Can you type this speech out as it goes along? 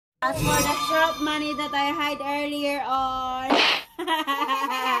As for the shop money that I hid earlier on.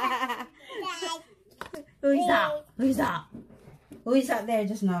 Who is that? Who is that? Who is that there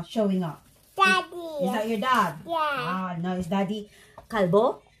just now showing up? Daddy. Is that your dad? Yeah. Ah, no, is Daddy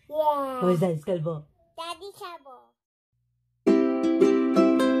Kalbo? Yeah. Who is that? Is Kalbo? Daddy Chabo.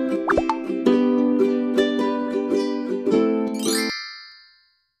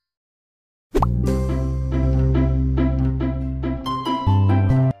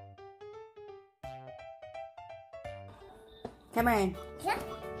 Cameron, Yeah.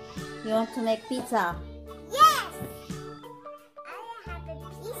 you want to make pizza? Yes. I have a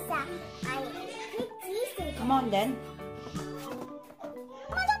pizza. I eat cheese. Come on then.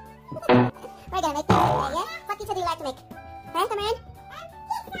 We're gonna make pizza today, yeah? What pizza do you like to make? Huh, Cameron?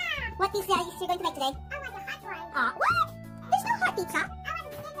 Pizza. What pizza are you going to make today? I want a hot one. What? There's no hot pizza. I want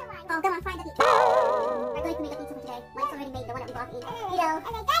a tender one. Oh, come on, find the pizza. We're going to make a pizza for today. Mine's already made, the one that we bought in. And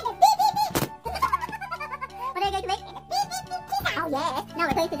I got a beep beep beep. What are you going to make? Beep beep beep pizza. Oh yes. Now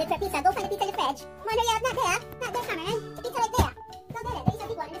we're going to look for pizza. Go find the pizza in the fridge. Come on, hurry up. Not there. Not there, Cameron. The pizza right there. Go get it. There's a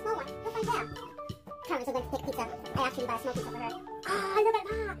big one and a small one. Go find there. Cameron's going to take pizza. I actually buy a small pizza for her. Oh, look at that.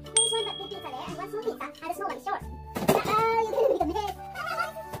 There's one big pizza there and one small pizza. And the small one is yours. You're going to make a mess.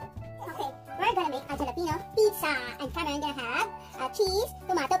 Okay, we're going to make a jalapeno pizza. And Cameron's going to have a cheese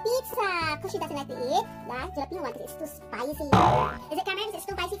tomato pizza. Because she doesn't like to eat the jalapeno one because it's too spicy. Is it, Cameron? Is it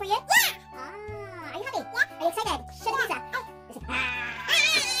too spicy for you? Yeah! Are you happy? Yeah. Are you excited? Show the pizza. Is it?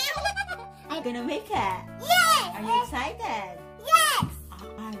 Are you gonna make it? Yes! Are you excited? Yes!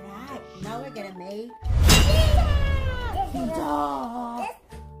 Alright, now we're gonna make Pizza! pizza. Okay,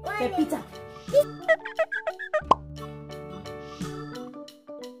 One pizza.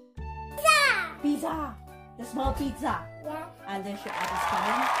 Pizza. The small pizza. Yeah. And there's your other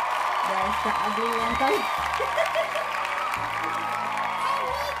stand. There's the ugly one.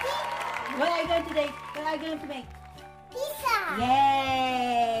 What are you going to make? What are you going to make? Pizza!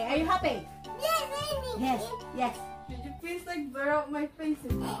 Yay! Are you happy? Yes, baby! Yes, yes. Did you please like blur out my face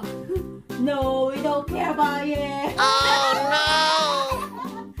and No, we don't care about it. Oh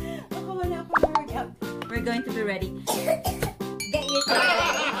Come on up, hurry up. We're going to be ready. Get your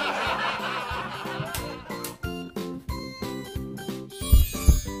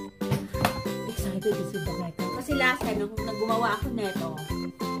excited to see the record. Kasi last time, nung gumawa ako neto,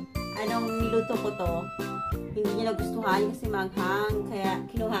 anong niluto ko to, hindi niya nagustuhan kasi manghang. Kaya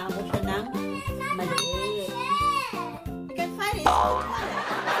kinuhaan ko siya ng maliit. You can find it.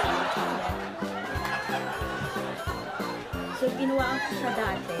 So, ginuwaan ko siya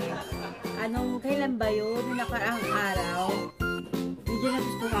dati. Kailan ba yun? Nung nakaraang araw. Hindi niya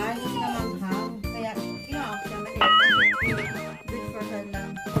nagustuhan kasi manghang. Kaya, kinuhaan ko siya maliit. Good for her lang.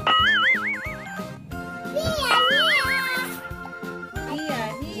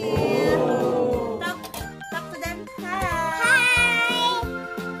 Talk to them. Hi.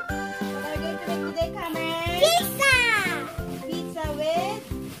 What are you going to make today, Cameron? Pizza! Pizza with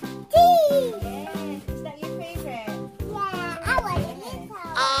Tea! yes. Is that your favorite? Yeah, I want a pizza.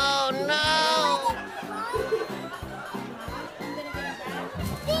 Oh no! I'm gonna get that.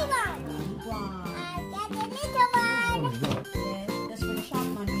 Big one! Wow. I got the little one! Yes, that's for the shop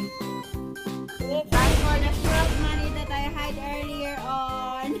money. Little. That's for the shop money that I hid earlier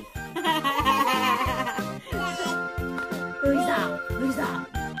on. Who is that? Who is that?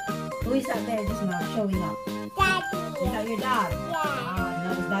 Who is that there just now showing up? Daddy! Is that your dad? Yeah. Ah,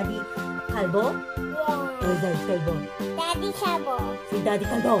 no, is Daddy Kalbo? Yeah. Or is that Kalbo? Daddy Chabo. Si Daddy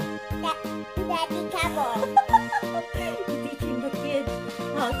Kalbo. Daddy Chabo. Teaching the kids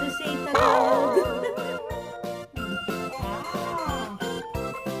how to say Tagalog. Wow.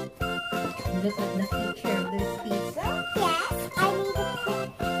 Look at the picture of this pizza. Yes, I need a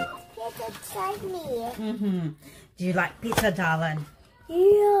pizza beside me. Do you like pizza, darling?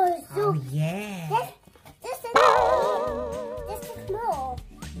 Yeah, Oh, yeah. this is small.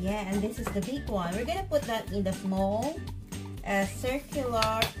 Yeah, and this is the big one. We're gonna put that in the small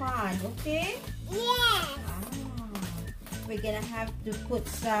circular pan, okay? Yeah. We're gonna have to put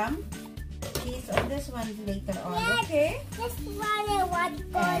some cheese on this one later on, Yes. okay? This one I want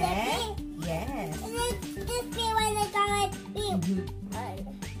gonna And, be. yes. And this big one is gonna be.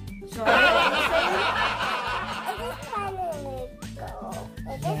 So, are you ready, Sam? And this one will go.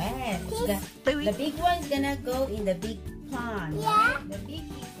 And this Yes. piece- The big one's gonna go in the big pan. Yeah. The big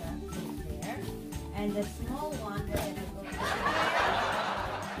pizza is there. And the small one, we're gonna go to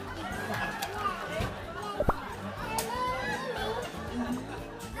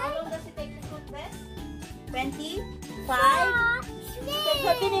How long does it take to cook this? 25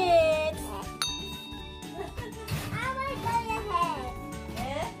 minutes. I want to go ahead.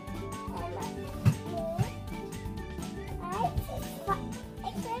 Yeah?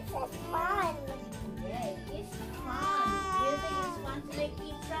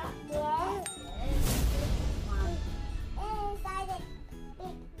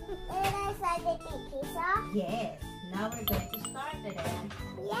 Yes. Now we're going to start it.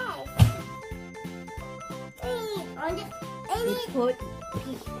 Yes. I We need. put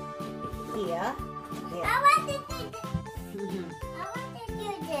here. There. I want to do this. Mhm. I want to do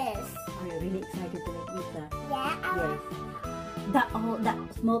this. Are you really excited to make pizza? Yeah, I Yes. want. That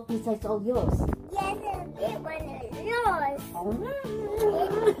small pizza is all yours. Yes, the big one is yours. Oh.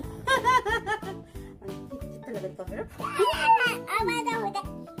 Talaga ito, pero- I want to hold it.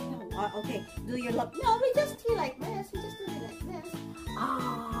 Okay, do your love. No, we just do like this. We just do it like this.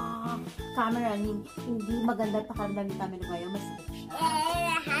 Camera, hindi maganda pakiramdam ni Cameron ngayon. Mas sick siya.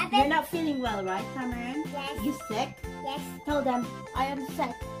 You're not feeling well, right, Cameron? Yes. You sick? Yes. Tell them, I am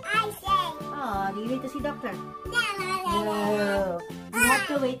sick. I say. Oh, do you need to see doctor? No. No. You have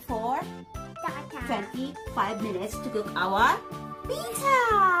to wait for Doctor. 25 minutes to cook our pizza.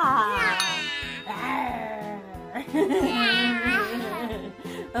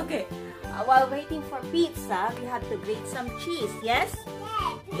 Okay, while waiting for pizza, we have to grate some cheese, yes?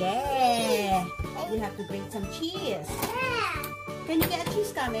 Yeah. We have to grate some cheese. Can you get a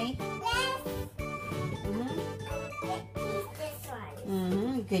cheese, Kame? Yes. This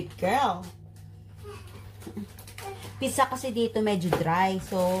one. Good girl. Pizza kasi dito medyo dry.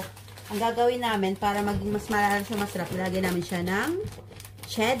 So, ang gagawin namin para maging mas malala siya masarap, ilagay namin siya ng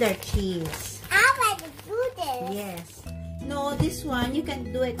cheddar cheese. I want to do this. Yes. No, this one, you can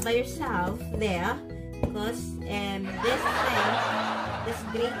do it by yourself there. Because this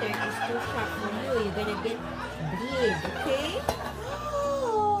grater is too sharp for you. You're gonna get bleed, okay?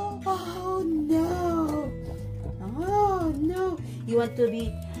 Oh, no. Oh, no. You want to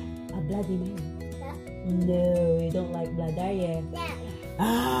be a bloody man? Yeah. No, you don't like blood, are you? Yeah.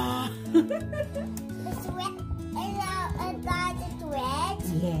 Ah. The sweat. And got the sweat.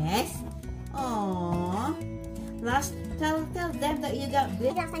 Yes. Aww. Last, tell them that you got It's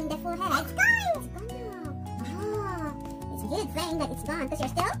bleed. lost on the full head. It's gone. It's gone now. Oh, it's good saying that it's gone because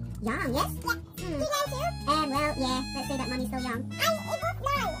you're still young, yes? Yeah. You know too? Well, yeah. Let's say that mommy's still young. I'm both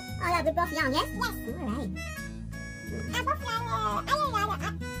young. Oh, yeah, we're both young, yes? Yes. All right. I'm both young. All right.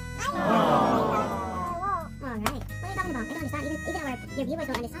 What are you talking about? I don't understand. Even your viewers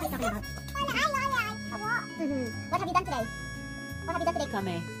don't understand what you're talking about. What have you done today? What have you done today?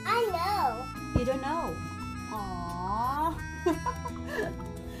 Kame. I know. You don't know. Aww.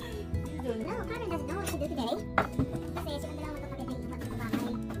 You don't No, know. Karen doesn't know what to do today. Kasi siya lang magpapakita yung iba sa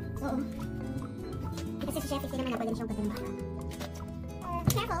bahay. Oo. Kasi si Chef, hindi naman na pwede siyang pagdating bata.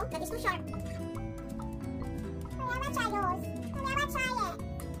 Careful, that is too sharp. I wanna try yours. I wanna try it.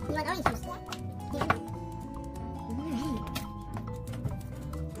 You want orange juice? Yeah. Alright.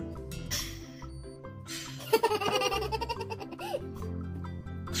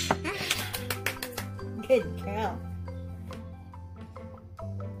 Good girl.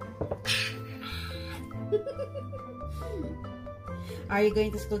 Are you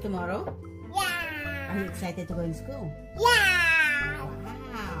going to school tomorrow? Yeah. Are you excited to go in school? Yeah.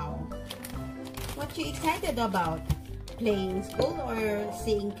 Wow. What you excited about? Playing in school or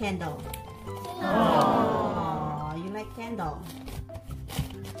seeing Kendall? Oh, you like Kendall?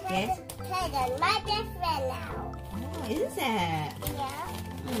 Yes? Kevin, my best friend now. Oh, is it? Yeah.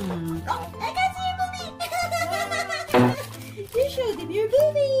 Oh, I can see your booby! You showed him your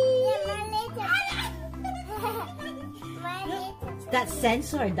booby! My little. My little. That's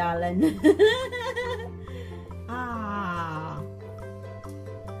sensor, darling. Ah.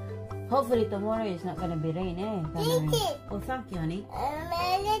 Hopefully tomorrow is not gonna be rain, eh? Eat it. Oh, thank you, honey.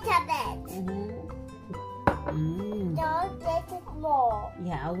 My little bit. Don't get it more.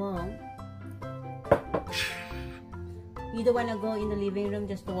 Yeah, I will. You don't wanna go in the living room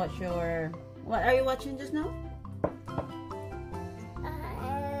just to watch your... What are you watching just now?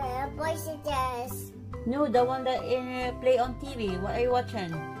 Voices. No, the one that play on TV. What are you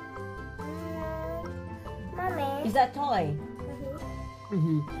watching? Mommy. Is that toy?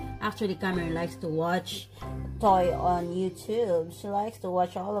 Actually, Cameron likes to watch toy on YouTube. She likes to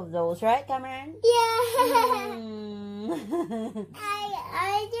watch all of those, right, Cameron? Yeah.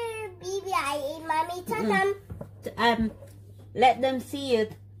 I do baby. I eat mommy to Let them see you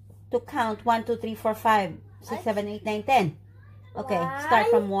to count 1, 2, 3, 4, 5, 6, 7, 8, 9, 10. Okay, start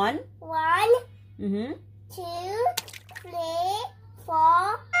from 1. 1, 2, 3, 4,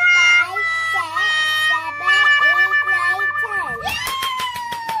 5, 6, 7, 8, 9, 10.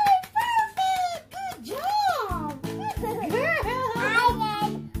 Good job! I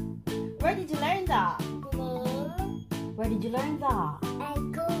Where did you learn that? name Where did you learn that? I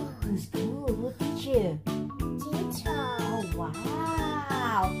go In school. Who teach you? teacher. Oh,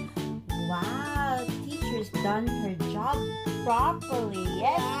 wow. Wow. Teacher's done her job properly.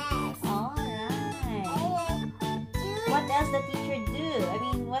 Yes. Yes. All right. what else the teacher do? I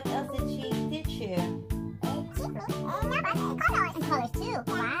mean, what else did she teach you? And colors too.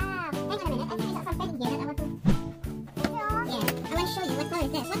 Wow. Hang on a minute. I think I got something here that I want to... Yeah. I want to show you. What color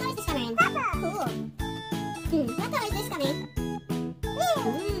is this? What color is this coming? Purple. Cool. What color is this coming? Blue.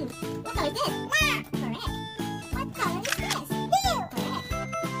 What color is this? Black. Correct. What color is this? Blue. Correct.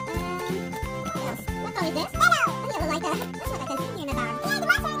 What else? What color is this? Yellow. Oh, yellow like that. That's what I can see here in the bag. Yeah, the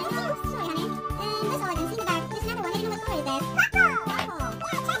white one. Sorry, honey. That's all I can see in the bag. There's another one. I don't know what color is this. Purple.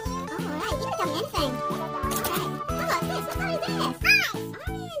 Purple. Yeah, check you. Oh, alright. You can tell me anything. Alright. How about this? What color is this?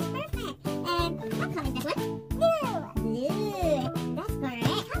 Orange. Perfect. What color is this one? Blue. Blue. That's correct.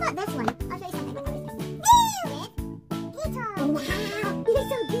 How about this one? I'll show you something. What color is this? Blue. Glitter. Wow. You're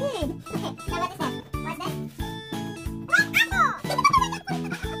so good. Okay. Now what is this? What's this? Red apple. Red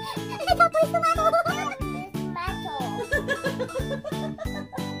apple is tomato.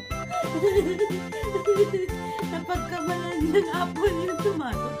 Napagkamalan ng apple yung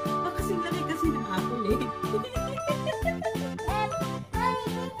tomato. Kasing laki kasi ng apple eh.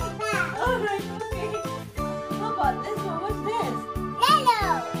 Alright, okay. How about this one? What's this?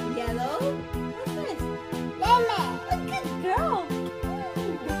 Yellow. Yellow? What's this? Lemon. Good girl.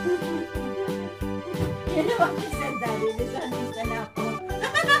 You know what she said, Daddy? This one is an apple.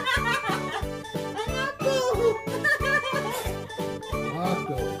 An apple!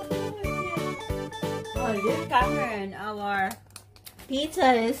 Oh, look, Cameron, our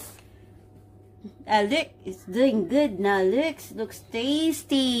pizza is... look, it's doing good now. Looks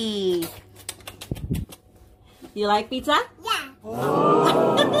tasty. You like pizza? Yeah.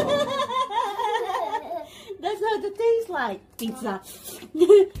 That's how it tastes like. Pizza.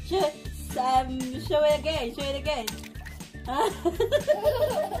 Show it again. Show it again.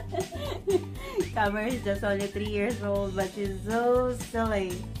 Cameron is just only 3 years old, but she's so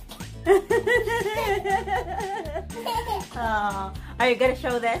silly. Are you gonna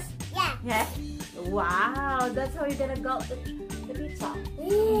show this? Yeah. Yeah. Wow, that's how you're gonna go the pizza.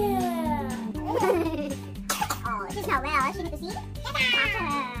 Yeah. Oh, she's not well. She needs to see.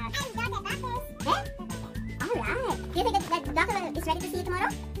 Alright. Do you think that the doctor is ready to see you tomorrow?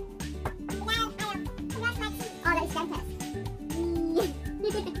 Oh, that is dentist.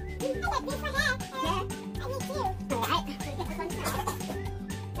 Yeah. I need you. Alright.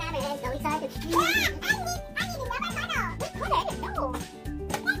 Cameron is so excited. I need another cuddle. What cuddle? I didn't know.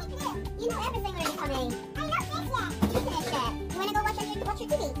 You know everything already coming. I don't finish yet. You finished it. You wanna go watch your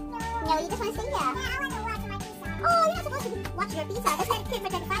TV? No, you just wanna stay here. Yeah, I wanna watch my pizza. Oh, you're not supposed to watch your pizza. Just let it cook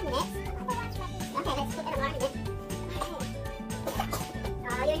for 35 minutes. I wanna watch my pizza. Okay, let's cook it in a minute.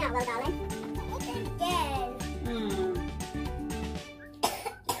 Oh, you're not well, darling. It's again.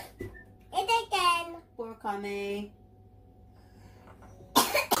 It's again. Poor Kame.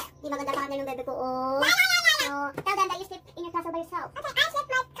 Di maganda sa kanila ng bebe ko, oh. No. Tell them that you sleep in your castle by yourself. Okay, I sleep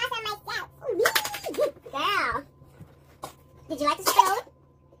my castle myself. Good girl. Did you like to sleep alone?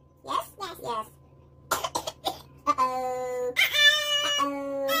 Yes? Yes, yes. Uh-oh.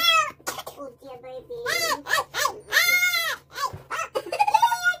 Uh-oh. Oh, dear baby. Drop me here.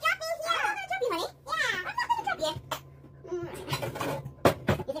 I'm gonna drop you, honey. Yeah. I'm not gonna drop you.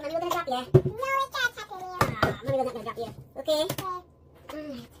 You think Mommy will gonna drop you? No, it can't happen here. Mommy will not gonna drop you. Okay?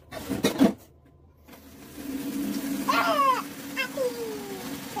 Okay.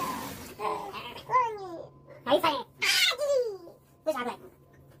 Are you funny? Who's ugly?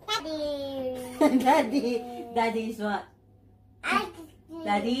 Daddy. Daddy. Daddy is what? Ugly.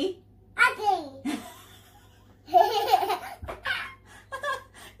 Daddy? Ugly.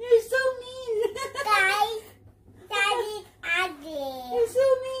 You're so mean. Guys, Daddy's ugly. You're so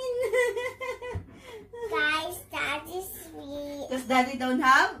mean. Guys, Daddy's sweet. Does Daddy don't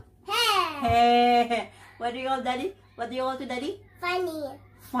have? Hey. Hey. What do you call Daddy? What do you call to Daddy? Funny.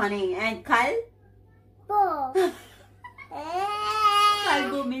 Funny. And Kal? Bo.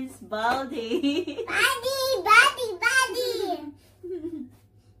 Kalbo means baldy. Buddy.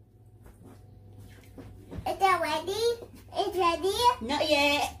 Is that ready? It's ready? Not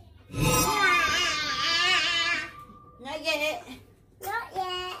yet. Not yet. Not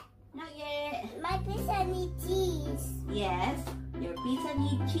yet. Not yet. My pizza needs cheese. Yes. Your pizza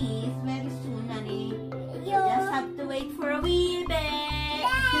needs cheese very soon, honey. You Yo. just have to wait for a wee bit.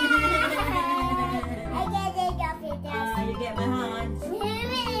 I get it off your desk. You get my hands.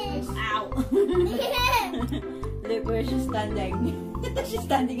 Ow. Look where she's standing. She's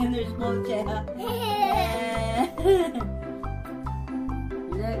standing in her small chair. Look.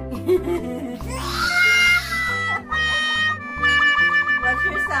 Watch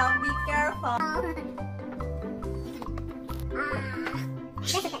yourself. Be careful.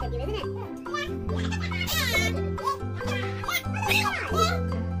 That's a good idea, isn't it?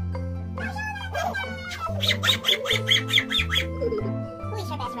 Who is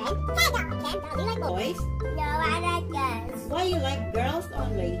your best friend? Kendall. Kendall, do you like Boys? No, I like girls. Why you like girls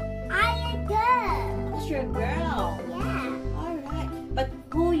only? I like girls. Because you're a girl. Yeah. Alright. But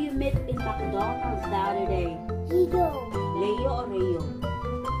who you met in McDonald's the other day? Leo. Leo or Rio?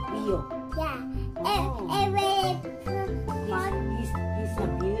 Rio. Yeah. Oh. And He's a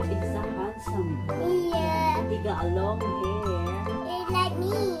beauty. He's a handsome. yeah. He got a long hair. It's like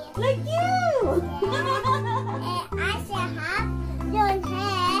me. Like you! And I should have long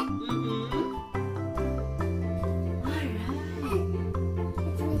hair.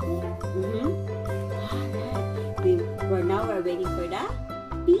 We're waiting for the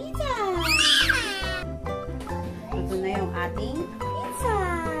pizza. Ito na yung ating pizza.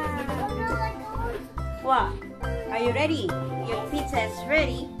 What? Are you ready? Your pizza is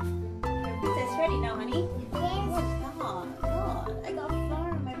ready. Your pizza is ready now, honey. Yes. Oh, God. I got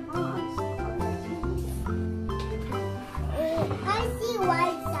flour in my palms. I see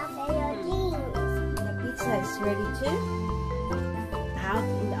white stuff in your jeans. The pizza is ready too. Out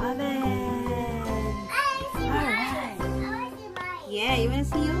in the oven. I see All mine. right. I want to see mine. Yeah, you want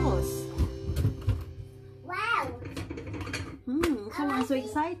to see yours? Wow. Come on, so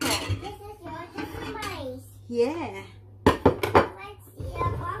excited. This is yours. This is mine. Yeah. Let's see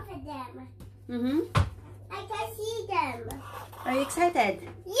both of them. I can see them. Are you excited?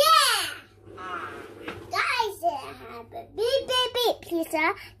 Yeah! Guys, I have a beep beep beep pizza.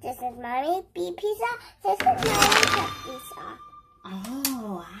 This is mommy beep pizza. This is mommy pizza.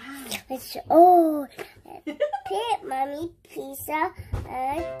 Oh, wow. It's pit mommy pizza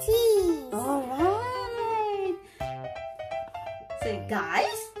and cheese. All right. So,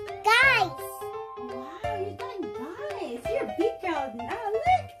 guys. Guys, Wow, you're done, guys. You're a big girl now.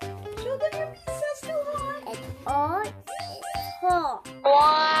 Look. Show them your pizza's too hot. it's all hot.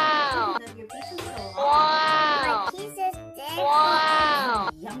 Wow. Your pizza's so hot. My pizza's dead.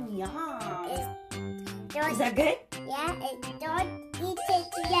 Yum, yum. Don't, Is that good? yeah, don't eat it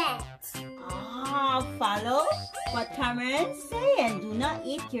yet. Ah, follow what Cameron say and do not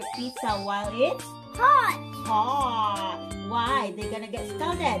eat your pizza while it's Hot. hot. Why? They're gonna get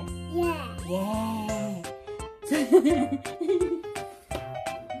scalded. Yeah. Yeah.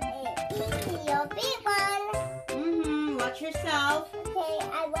 Your big one. Watch yourself. Okay,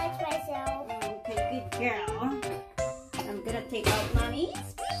 I watch myself. Okay, good girl. I'm gonna take out mommy's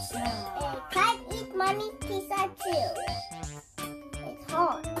pizza. Can't eat mommy pizza too. It's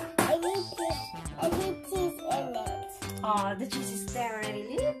hot. I need cheese in it. Oh, the cheese is there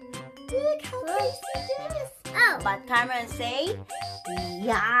already. Look how tasty it is. Oh, But Cameron say,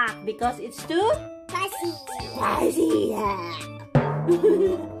 yuck, because it's too spicy. spicy. Yeah.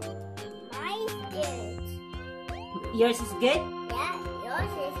 Mine's good. Yours is good? Yeah,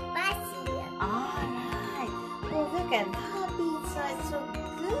 yours is spicy. Alright. Oh, look at that pizza. It's so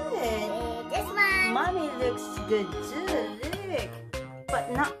good. This one. Mommy looks good too. Look. But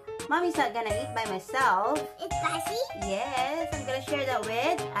Mommy's not gonna eat by myself. It's spicy. Yes, I'm gonna share that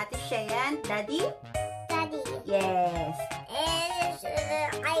with Ate Cheyenne. Daddy? Daddy. Yes.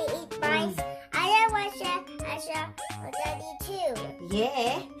 And I eat mine. I want to share Daddy too.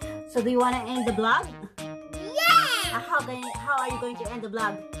 Yeah. So do you wanna end the vlog? Yeah. How are you going to end the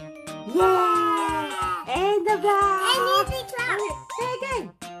vlog? Yeah! End the vlog! I need the clap. Say again!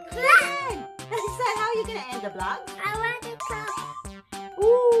 Clap. So how are you gonna end the vlog? I want the clap.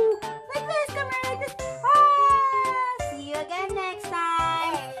 Ooh! Like this! Come on, like this! Ah! See you again next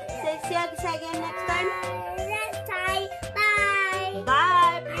time! Say again next time! Next time. Bye.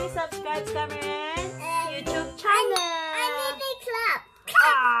 Bye! Please subscribe to Cameron's YouTube channel! I need the clap.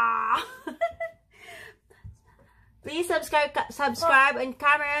 Ah! Please subscribe on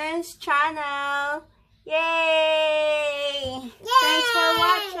Cameron's channel. Yay!